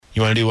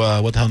You want to do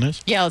What the Hell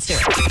News? Yeah, let's do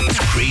it.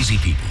 Crazy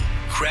people,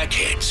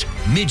 crackheads,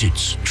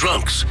 midgets,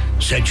 drunks,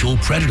 sexual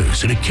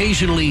predators, and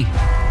occasionally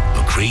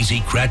a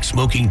crazy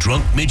crack-smoking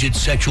drunk midget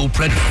sexual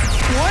predator.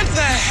 What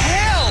the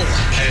hell?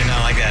 I did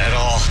not like that at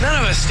all.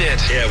 None of us did.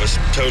 Yeah, it was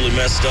totally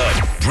messed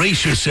up.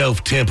 Brace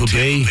yourself, Tampa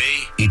Bay.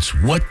 It's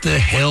What the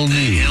Hell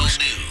News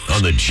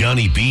on the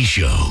Johnny B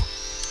Show.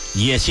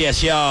 Yes,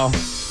 y'all.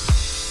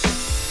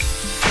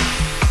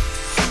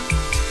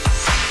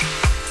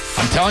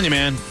 I'm telling you,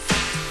 man.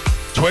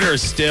 Twitter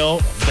is still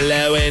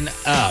blowing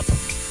up.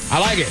 I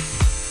like it.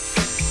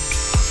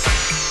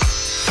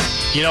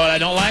 You know what I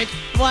don't like?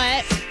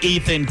 What?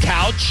 Ethan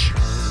Couch.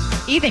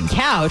 Ethan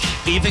Couch?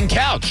 Ethan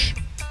Couch.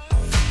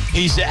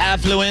 He's the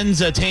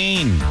affluenza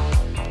teen.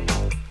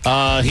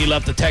 He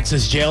left the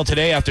Texas jail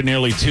today after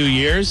nearly 2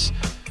 years.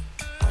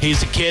 He's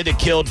the kid that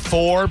killed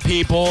 4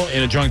 people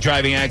in a drunk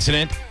driving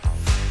accident,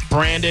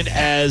 branded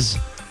as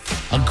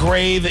a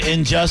grave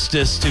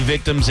injustice to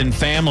victims and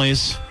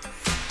families.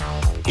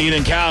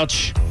 Ethan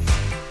Couch,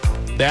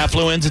 the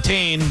affluenza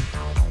teen,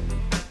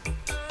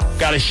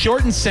 got a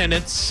shortened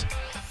sentence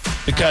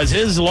because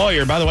his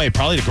lawyer, by the way,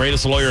 probably the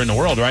greatest lawyer in the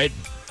world, right?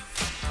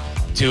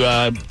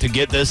 To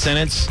get this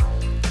sentence,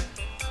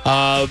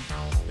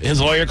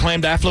 his lawyer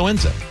claimed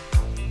affluenza.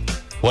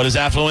 What is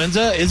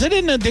affluenza? Is it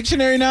in the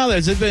dictionary now?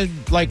 Has it been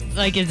like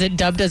is it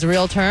dubbed as a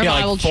real term? Yeah,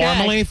 I will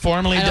check.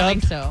 formally I dubbed? don't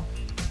think so.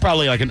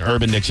 Probably like an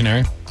urban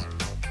dictionary.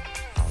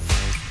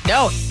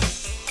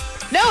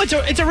 No,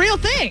 it's a real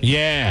thing.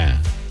 Yeah.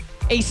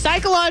 A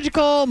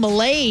psychological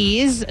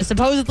malaise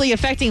supposedly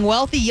affecting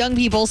wealthy young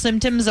people,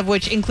 symptoms of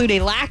which include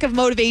a lack of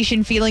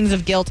motivation, feelings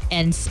of guilt,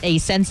 and a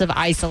sense of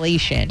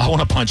isolation. I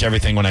want to punch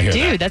everything when I hear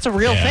that. Dude, that's a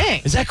real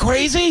thing. Is that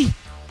crazy?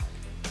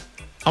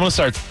 I'm going to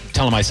start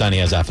telling my son he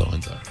has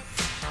affluenza.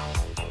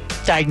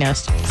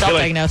 Diagnosed.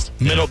 Self-diagnosed.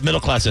 Middle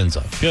class enzo.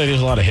 I feel like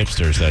there's a lot of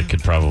hipsters that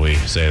could probably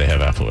say they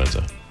have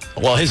affluenza.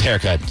 Well, his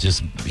haircut,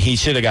 he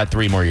should have got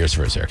 3 more years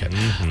for his haircut.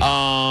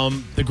 Mm-hmm.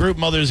 The group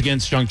Mothers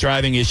Against Drunk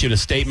Driving issued a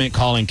statement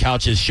calling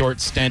Couch's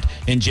short stint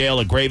in jail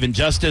a grave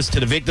injustice to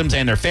the victims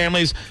and their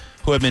families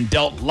who have been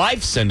dealt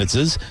life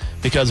sentences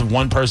because of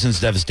one person's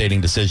devastating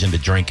decision to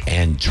drink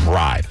and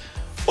drive.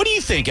 What do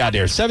you think out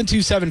there?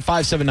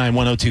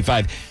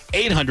 727-579-1025,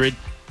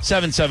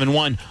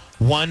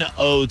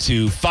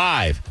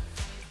 800-771-1025.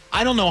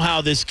 I don't know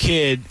how this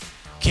kid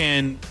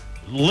can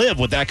live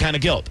with that kind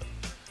of guilt.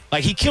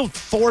 Like, he killed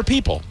 4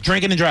 people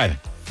drinking and driving.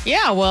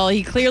 Yeah, well,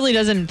 he clearly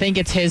doesn't think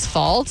it's his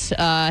fault.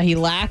 He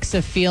lacks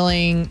a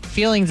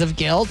feelings of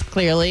guilt,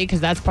 clearly, because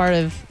that's part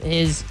of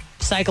his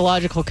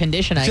psychological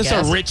condition, I guess.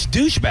 Just a rich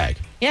douchebag.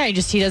 Yeah,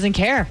 he doesn't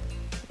care.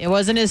 It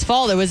wasn't his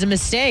fault. It was a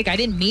mistake. I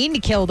didn't mean to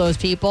kill those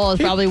people.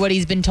 It's probably what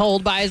he's been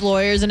told by his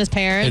lawyers and his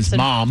parents. His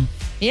mom.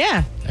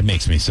 Yeah. That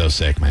makes me so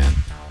sick, man.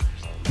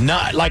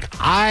 Not like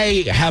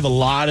I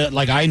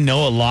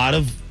know a lot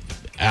of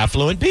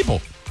affluent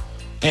people.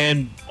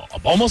 And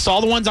almost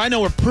all the ones I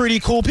know are pretty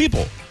cool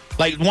people.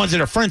 Like ones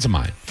that are friends of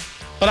mine.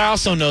 But I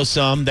also know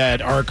some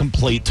that are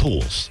complete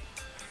tools.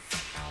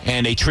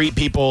 And they treat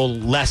people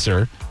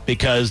lesser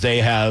because they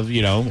have,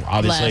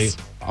 obviously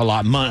a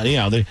lot of money.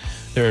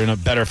 They're in a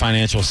better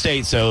financial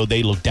state, so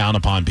they look down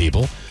upon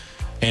people.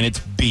 And it's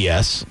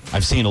BS.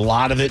 I've seen a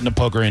lot of it in the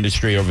poker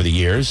industry over the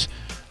years.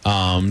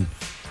 And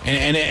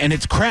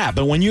it's crap.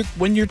 But when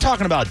you're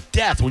talking about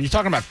death, when you're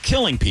talking about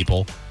killing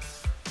people,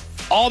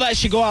 all that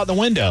should go out the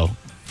window.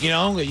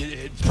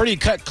 It's pretty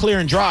cut, clear,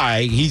 and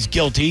dry. He's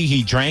guilty.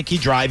 He drank, he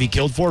drove, he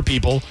killed 4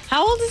 people.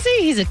 How old is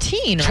he? He's a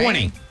teen, right?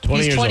 20.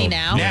 He's 20 old.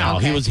 now? Now.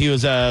 Okay. He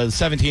was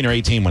 17 or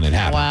 18 when it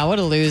happened. Wow, what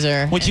a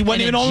loser. Which he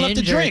wasn't even old enough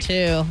to drink.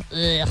 Too.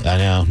 Ugh. I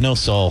know. No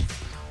soul.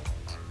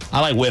 I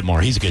like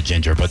Whitmore. He's a good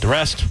ginger, but the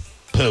rest,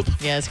 poop.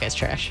 Yeah, this guy's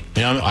trash.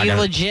 He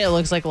Legit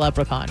looks like a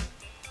leprechaun.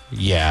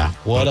 Yeah.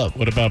 What up?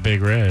 What about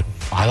Big Red?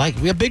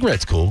 Big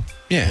Red's cool.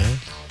 Yeah.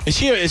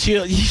 She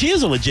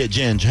is a legit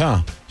ginger,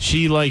 huh?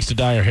 She likes to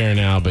dye her hair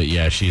now, but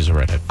yeah, she's a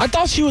redhead. I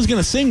thought she was going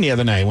to sing the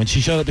other night when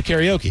she showed up to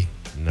karaoke.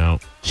 No.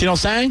 She don't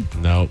sing?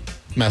 No.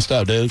 Messed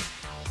up, dude.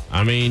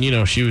 I mean,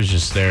 she was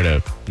just there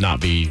to not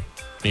be,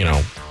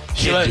 hit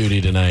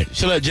duty tonight.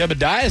 She let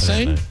Jebediah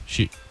sing.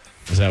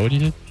 Is that what he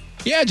did?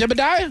 Yeah,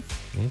 Jebediah.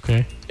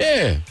 Okay.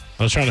 Yeah.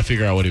 I was trying to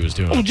figure out what he was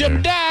doing. Oh,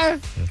 Jebediah. Yeah.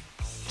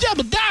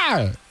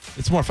 Jebediah.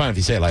 It's more fun if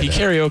you say it like that. He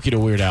karaoke'd a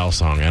Weird Al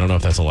song. I don't know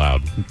if that's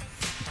allowed.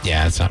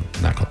 Yeah, it's not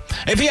cool.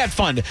 If he had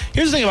fun,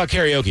 here's the thing about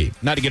karaoke.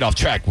 Not to get off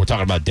track, we're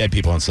talking about dead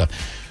people and stuff.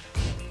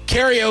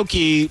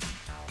 Karaoke,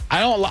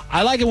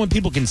 I like it when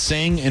people can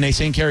sing and they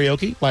sing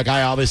karaoke. Like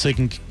I obviously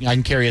can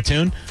carry a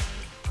tune,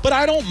 but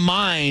I don't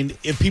mind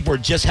if people are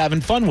just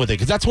having fun with it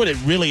because that's what it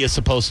really is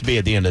supposed to be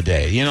at the end of the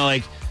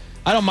day.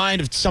 I don't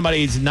mind if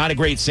somebody's not a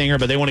great singer,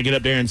 but they want to get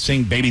up there and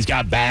sing "Baby's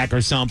Got Back"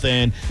 or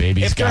something.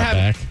 Baby's Got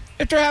Back.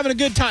 If they're having a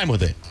good time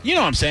with it, you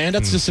know what I'm saying?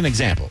 That's just an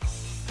example.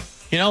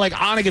 Like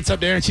Anna gets up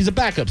there and she's a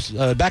backup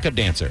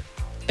dancer.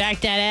 Back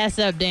that ass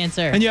up,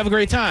 dancer. And you have a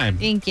great time.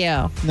 Thank you.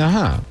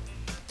 Uh-huh.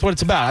 That's what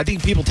it's about. I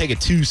think people take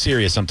it too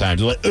serious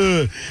sometimes. They're like,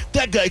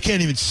 that guy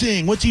can't even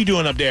sing. What's he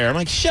doing up there? I'm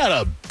like, shut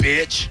up,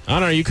 bitch.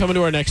 Anna, are you coming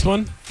to our next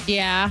one?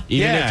 Yeah.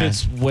 Even Yeah. if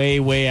it's way,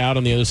 way out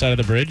on the other side of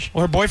the bridge?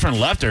 Well, her boyfriend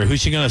left her. Who's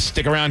she going to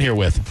stick around here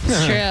with?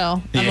 It's true.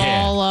 I'm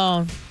Yeah. all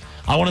alone.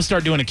 I want to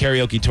start doing a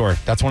karaoke tour.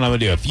 That's what I'm going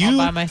to do. All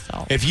by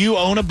myself. If you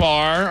own a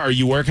bar or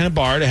you work in a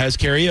bar that has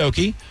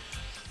karaoke,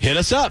 hit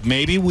us up.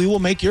 Maybe we will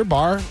make your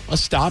bar a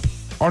stop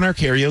on our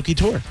karaoke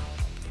tour.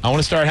 I want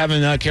to start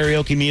having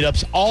karaoke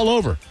meetups all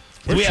over.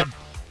 We have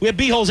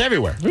beeholes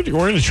everywhere. We're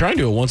going to try and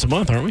do it once a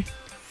month, aren't we?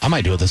 I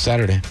might do it this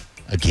Saturday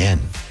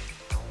again.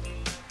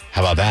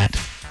 How about that?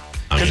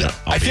 I mean,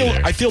 I'll be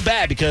there. I feel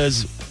bad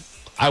because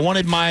I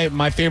wanted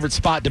my favorite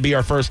spot to be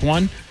our first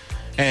one,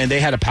 and they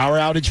had a power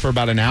outage for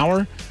about an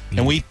hour,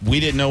 and we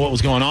didn't know what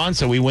was going on,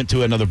 so we went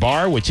to another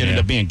bar, which ended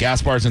up being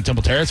Gas Bars in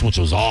Temple Terrace, which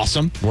was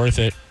awesome. Worth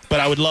it. But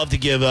I would love to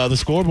give the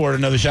scoreboard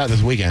another shot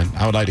this weekend.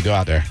 I would like to go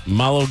out there.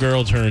 My little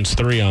girl turns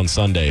 3 on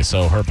Sunday,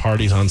 so her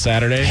party's on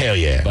Saturday. Hell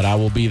yeah. But I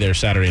will be there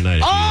Saturday night.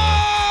 If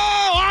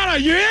Oh, Anna,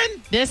 you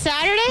in? This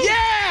Saturday?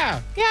 Yeah.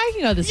 Yeah, I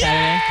can go this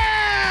Saturday.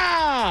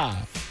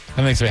 Yeah.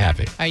 That makes me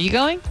happy. Are you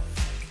going?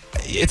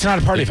 It's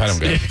not a party if I don't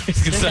go.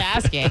 Just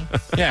asking.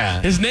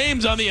 Yeah. His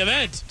name's on the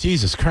event.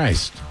 Jesus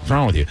Christ. What's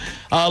wrong with you?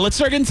 Let's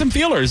start getting some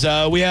feelers.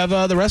 We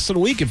have the rest of the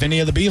week. If any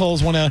of the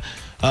beeholes want to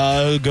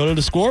go to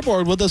the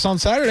scoreboard with us on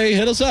Saturday,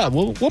 hit us up.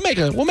 We'll make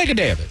a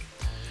day of it.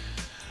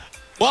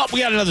 Well, we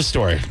got another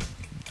story.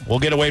 We'll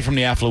get away from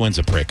the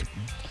affluenza prick.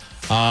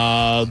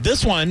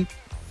 This one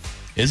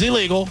is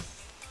illegal.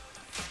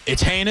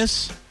 It's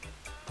heinous.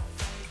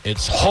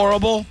 It's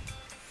horrible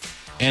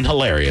and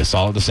hilarious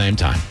all at the same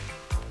time.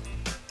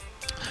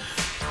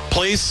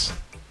 Police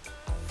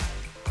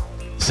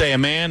say a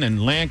man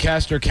in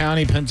Lancaster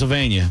County,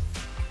 Pennsylvania,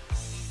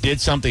 did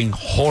something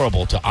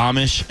horrible to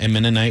Amish and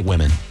Mennonite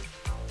women.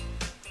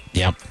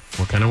 Yep.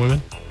 What kind of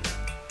women?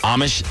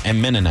 Amish and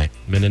Mennonite.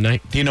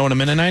 Mennonite? Do you know what a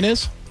Mennonite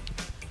is?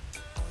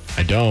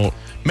 I don't.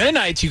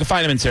 Mennonites, you can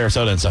find them in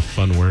Sarasota and stuff.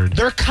 Fun word.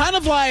 They're kind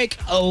of like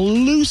a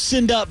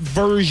loosened up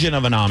version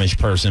of an Amish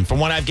person, from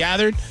what I've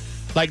gathered.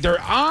 Like they're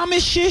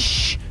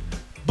Amishish,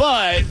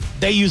 but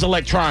they use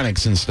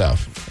electronics and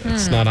stuff.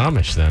 It's not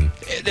Amish then.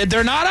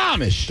 They're not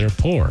Amish. They're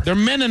poor. They're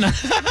Mennonite.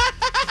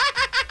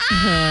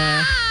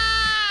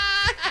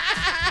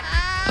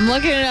 I'm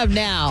looking it up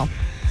now.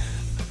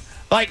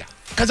 Like,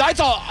 because I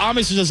thought Amish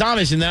was just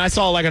Amish, and then I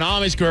saw like an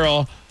Amish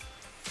girl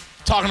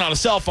talking on a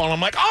cell phone. I'm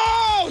like,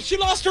 oh, she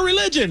lost her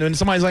religion. And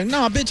somebody's like,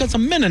 no, bitch, that's a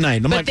Mennonite.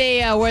 I'm But like, they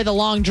wear the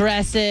long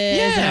dresses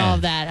and all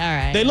of that. All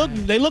right.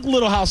 they look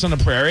Little House on the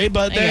Prairie,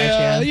 but I they,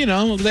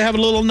 gotcha. they have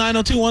a little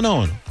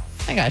 90210.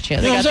 I got you.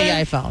 You They know got what the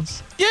I'm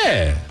iPhones.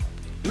 Yeah,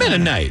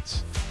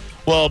 Mennonites.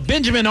 Well,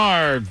 Benjamin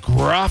R.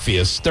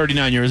 Graffius,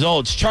 39 years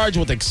old, is charged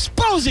with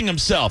exposing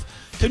himself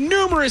to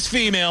numerous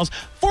females,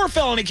 4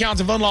 felony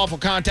counts of unlawful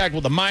contact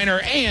with a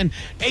minor, and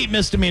 8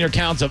 misdemeanor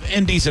counts of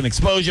indecent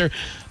exposure.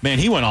 Man,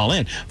 he went all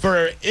in.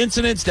 For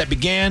incidents that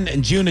began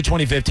in June of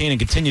 2015 and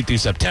continued through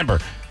September.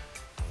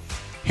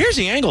 Here's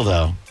the angle,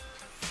 though.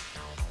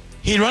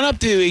 He'd run up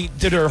to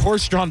their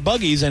horse-drawn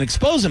buggies and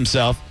expose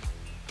himself,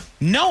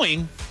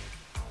 knowing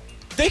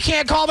they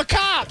can't call the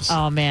cops.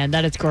 Oh, man,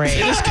 that is great.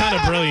 It is kind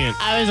of brilliant.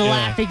 I was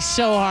laughing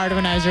so hard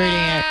when I was reading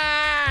it.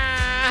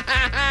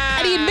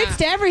 And he admits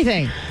to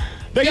everything.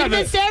 They He got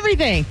admits to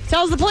everything.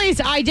 Tells the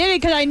police, I did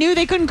it because I knew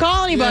they couldn't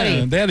call anybody.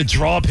 Yeah, they had to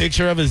draw a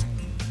picture of his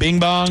bing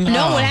bong.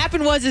 No, Oh. what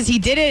happened was he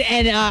did it,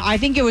 and I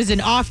think it was an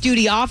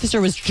off-duty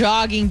officer was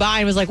jogging by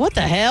and was like, what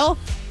the hell?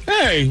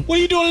 Hey, what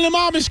are you doing to them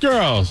Amish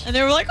girls? And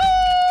they were like,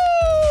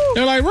 oh!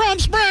 They're like,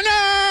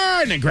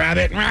 Rumspringer! And they grab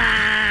it.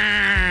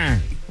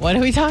 What are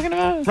we talking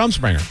about?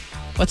 Rumspringer.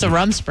 What's a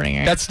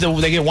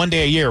rumspringer? They get 1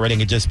 day a year where they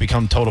can just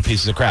become total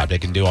pieces of crap. They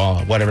can do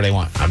whatever they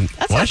want.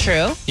 That's not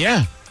true.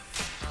 Yeah.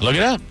 Look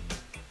it up.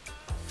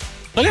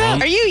 Look it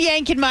up. Are you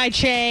yanking my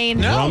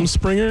chain? No.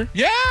 Rumspringer?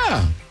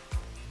 Yeah.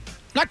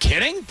 Not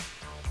kidding.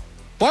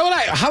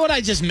 How would I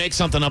just make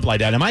something up like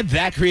that? Am I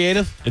that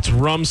creative? It's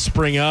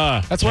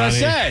Rumspringer. That's what I Johnny.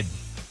 said.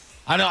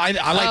 I know. I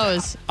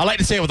like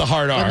to say it with a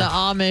hard When the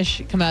R.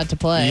 Amish come out to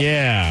play.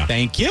 Yeah.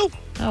 Thank you.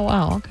 Oh,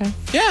 wow. Okay.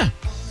 Yeah.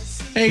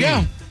 There you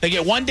go. They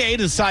get 1 day to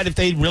decide if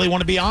they really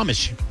want to be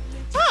Amish.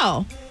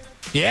 Oh.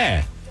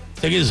 Yeah.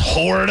 They can just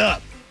whore it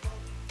up.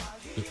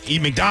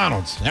 Eat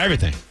McDonald's and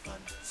everything.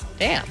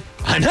 Damn.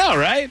 I know,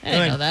 right? I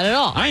didn't know that at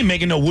all. I ain't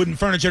making no wooden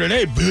furniture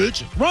today,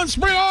 bitch. Run,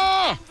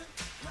 Springer!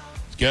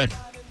 It's good.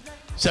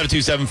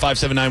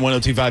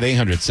 727-579-1025,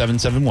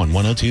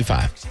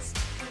 800-771-1025.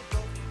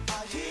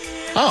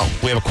 Oh,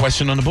 we have a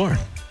question on the board.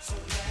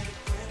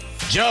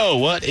 Joe,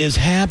 what is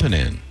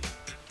happening?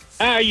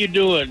 How you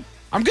doing?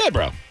 I'm good,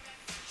 bro.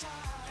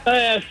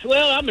 Well,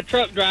 I'm a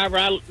truck driver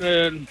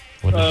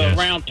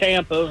around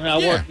Tampa. And I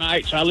work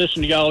nights. I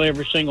listen to y'all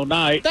every single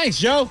night. Thanks,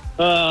 Joe.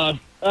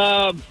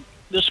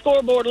 The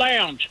Scoreboard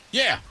Lounge.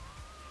 Yeah.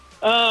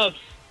 I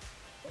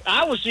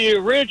was the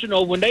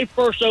original when they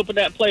first opened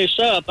that place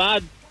up. I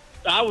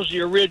was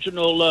the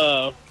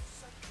original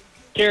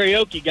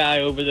karaoke guy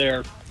over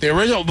there. The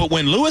original, but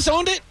when Lewis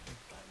owned it?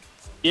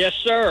 Yes,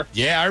 sir.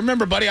 Yeah, I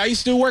remember, buddy. I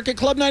used to work at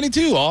Club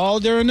 92 all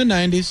during the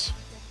 90s.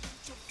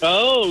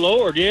 Oh,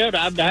 Lord, yeah.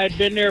 I had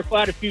been there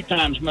quite a few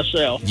times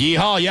myself.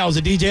 Yeehaw. Yeah, I was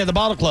a DJ at the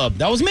Bottle Club.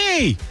 That was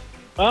me.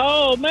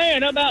 Oh,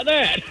 man, how about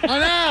that? I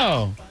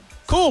know.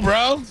 Cool,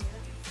 bro.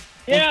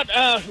 Yeah,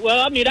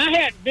 well, I mean, I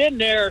hadn't been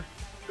there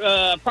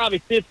probably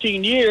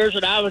 15 years,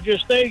 and I was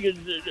just thinking,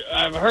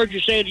 I've heard you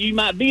say that you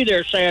might be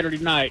there Saturday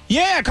night.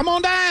 Yeah, come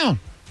on down.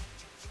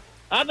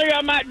 I think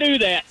I might do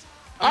that.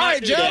 All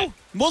right, Joe. That.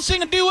 We'll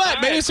sing a duet,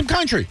 All maybe right. some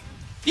country.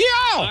 Yeah.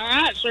 All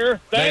right, sir.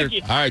 Thank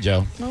you. All right,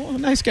 Joe. Oh,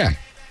 nice guy.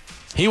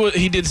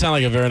 He did sound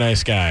like a very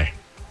nice guy.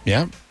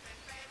 Yeah.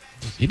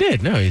 He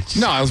did. No,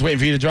 I was waiting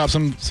for you to drop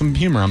some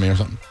humor on me or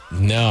something.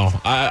 No,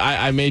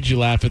 I made you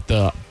laugh at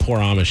the poor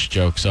Amish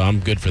joke, so I'm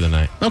good for the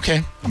night.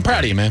 Okay. I'm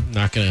proud of you, man.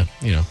 Not gonna,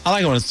 I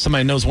like it when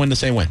somebody knows when to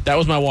say when. That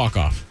was my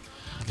walk-off.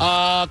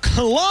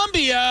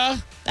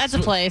 Columbia. That's a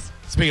place.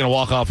 Speaking of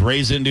walk-off,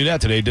 Rays didn't do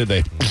that today, did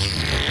they?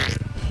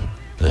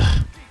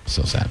 Ugh,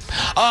 so sad.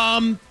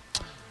 By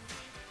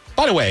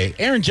the way,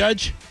 Aaron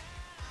Judge,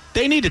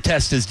 they need to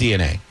test his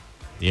DNA.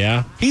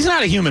 Yeah? He's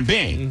not a human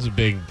being. He's a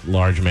big,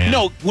 large man.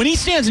 No, when he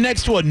stands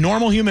next to a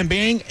normal human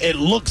being, it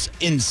looks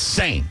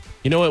insane.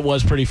 You know what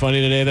was pretty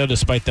funny today, though,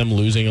 despite them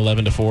losing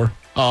 11-4?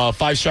 5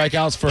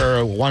 strikeouts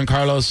for Juan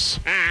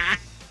Carlos. Yeah.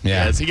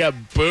 Yes, he got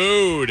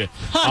booed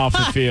off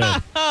the field.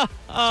 It's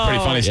pretty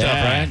funny stuff,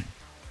 right?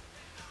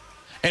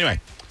 Anyway,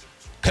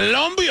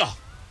 Colombia.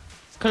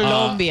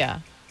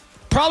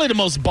 Probably the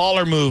most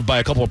baller move by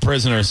a couple of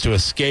prisoners to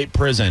escape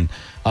prison.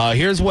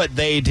 Here's what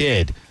they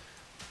did.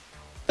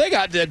 They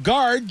got the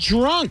guard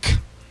drunk.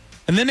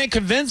 And then they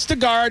convinced the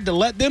guard to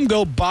let them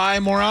go buy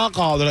more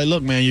alcohol. They're like,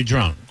 look, man, you're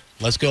drunk.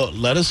 Let's go.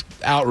 Let us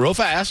out real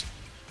fast.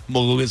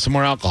 We'll go get some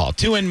more alcohol.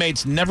 2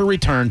 inmates never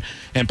returned,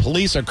 and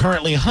police are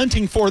currently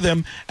hunting for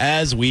them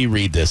as we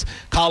read this.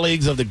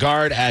 Colleagues of the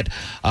guard at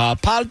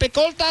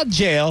Palpicolta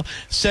jail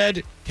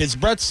said his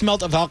breath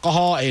smelled of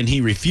alcohol, and he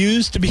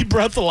refused to be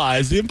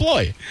breathalyzed, the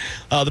employee.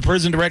 The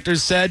prison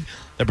directors said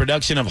the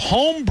production of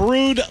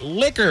home-brewed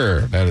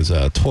liquor, that is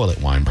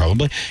toilet wine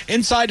probably,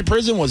 inside the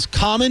prison was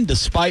common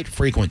despite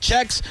frequent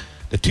checks.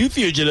 The 2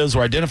 fugitives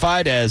were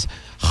identified as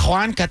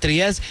Juan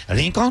Catriez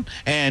Rincon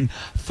and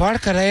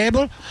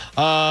Farcarable.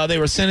 They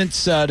were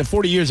sentenced to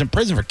 40 years in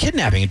prison for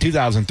kidnapping in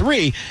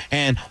 2003.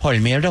 And Jorge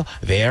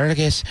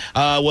Verges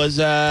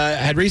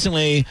had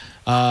recently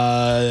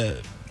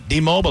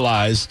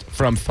demobilized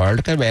from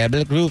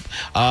Farcarable group.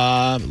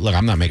 Look,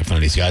 I'm not making fun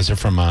of these guys. They're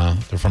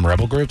from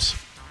rebel groups.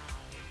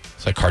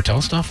 It's like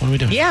cartel stuff. What are we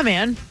doing? Yeah,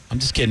 man. I'm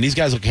just kidding. These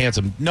guys look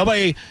handsome.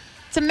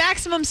 It's a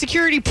maximum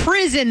security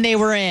prison they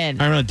were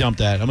in. I'm going to dump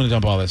that. I'm going to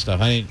dump all that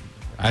stuff. I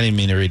didn't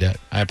mean to read that.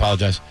 I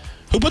apologize.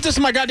 Who put this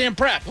in my goddamn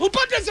prep? Who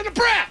put this in the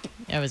prep?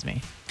 That was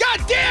me.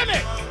 God damn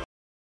it!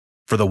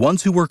 For the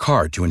ones who work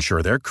hard to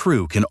ensure their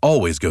crew can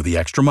always go the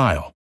extra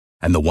mile,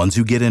 and the ones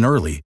who get in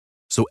early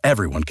so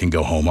everyone can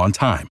go home on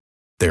time,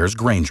 there's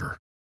Grainger,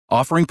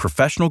 offering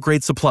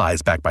professional-grade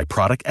supplies backed by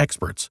product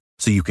experts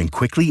so you can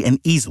quickly and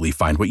easily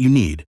find what you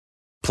need.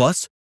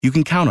 Plus, you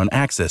can count on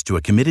access to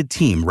a committed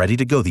team ready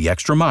to go the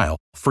extra mile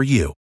for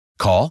you.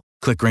 Call,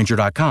 click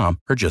Grainger.com,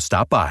 or just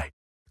stop by.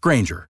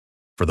 Grainger,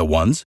 for the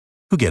ones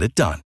who get it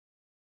done.